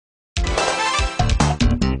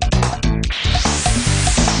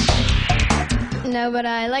No, but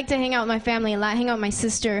I like to hang out with my family a lot, hang out with my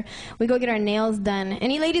sister. We go get our nails done.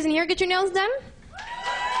 Any ladies in here get your nails done?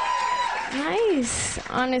 Nice.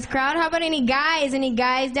 Honest crowd. How about any guys? Any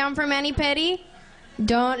guys down for mani-pedi?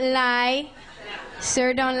 Don't lie.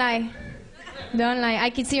 Sir, don't lie. Don't lie.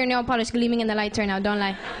 I can see your nail polish gleaming in the light right now. Don't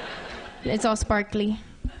lie. It's all sparkly.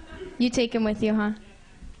 You take him with you, huh?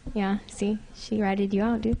 Yeah, see? She ratted you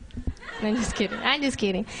out, dude. I'm just kidding. I'm just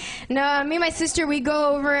kidding. No, me and my sister, we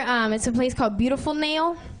go over, it's a place called Beautiful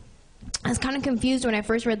Nail. I was kind of confused when I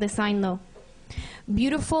first read the sign, though.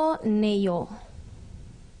 Beautiful Nail.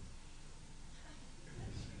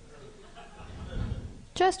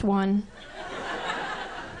 Just one.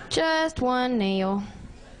 Just one nail.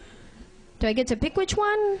 Do I get to pick which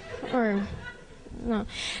one? Or no?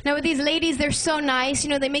 Now with these ladies, they're so nice. You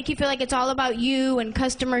know, they make you feel like it's all about you and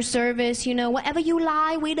customer service. You know, whatever you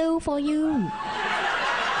lie, we do for you.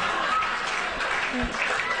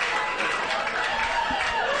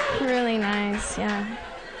 Really nice, yeah.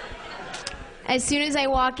 As soon as I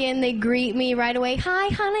walk in, they greet me right away. Hi,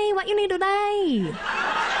 honey, what you need today?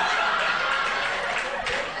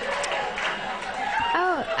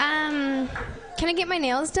 Can I get my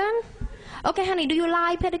nails done? Okay, honey, do you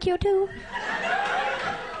lie pedicure too?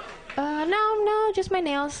 No, just my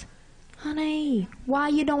nails. Honey, why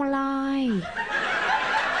you don't lie?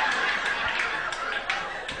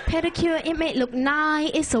 Pedicure, it may look nice,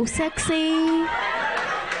 it's so sexy.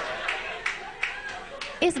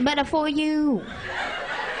 It's better for you.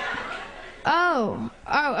 Oh,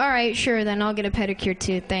 all right, sure, then I'll get a pedicure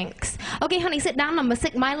too, thanks. Okay, honey, sit down, number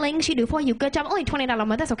 6, my ling, she do for you. Good job, only $20 a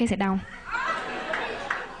month, that's okay, sit down.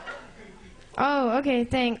 Oh, okay,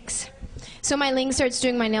 thanks. So my ling starts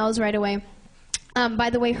doing my nails right away. By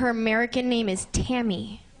the way, her American name is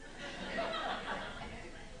Tammy.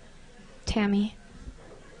 Tammy.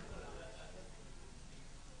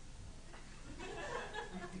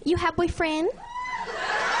 You have boyfriend?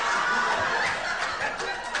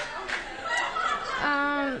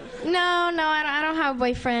 No, I don't have a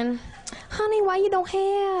boyfriend. Honey, why you don't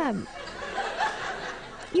have?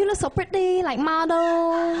 You look so pretty, like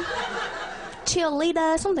model,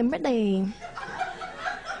 cheerleader, something pretty.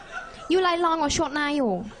 You like long or short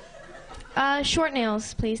nail? Short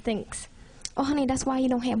nails, please, thanks. Oh, honey, that's why you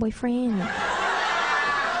don't have a boyfriend.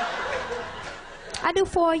 I do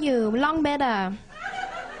for you, long better.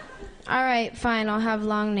 All right, fine, I'll have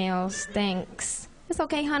long nails, thanks. It's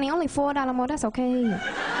okay, honey, only $4 more, that's okay.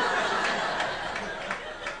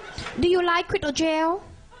 Do you like crystal gel?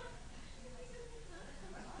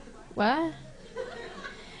 What?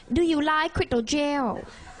 Do you like crystal gel?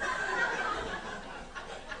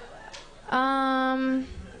 I'm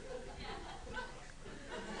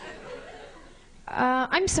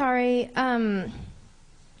sorry,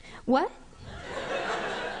 what?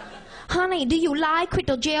 Honey, do you like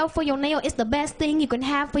crystal gel for your nail? It's the best thing you can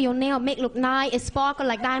have for your nail. Make look nice, it sparkle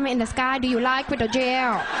like diamond in the sky. Do you like crystal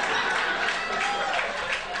gel?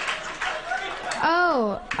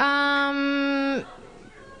 Oh,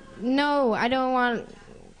 no, I don't want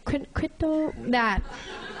crystal, that.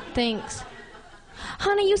 Thanks.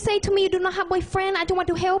 Honey, you say to me you do not have a boyfriend. I don't want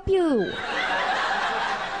to help you.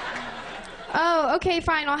 Oh, okay,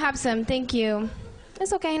 fine, I'll have some. Thank you.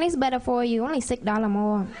 It's okay, and it's better for you. Only $6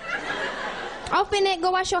 more. Open it, go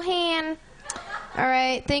wash your hand. All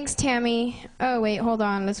right, thanks, Tammy. Oh, wait, hold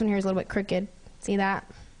on. This one here is a little bit crooked. See that?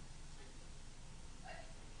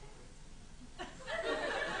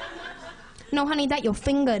 No, honey, that your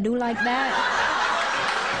finger do like that.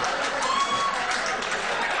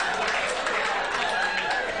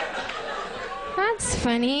 That's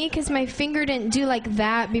funny, because my finger didn't do like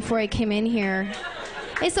that before I came in here.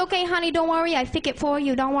 It's okay, honey, don't worry. I fix it for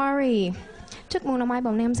you, don't worry. Chúc mừng năm mai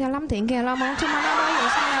bồng nem xe lắm tiền kia lo món chúc mừng năm mới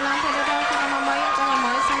sang là làm theo đó cho năm mới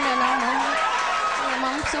sang để làm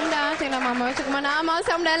món sống đó thì năm mới chúc mừng năm mới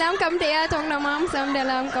xong để làm cầm tía trong năm mới xong để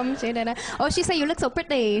làm cầm chỉ để. Oh, she said you look so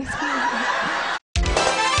pretty.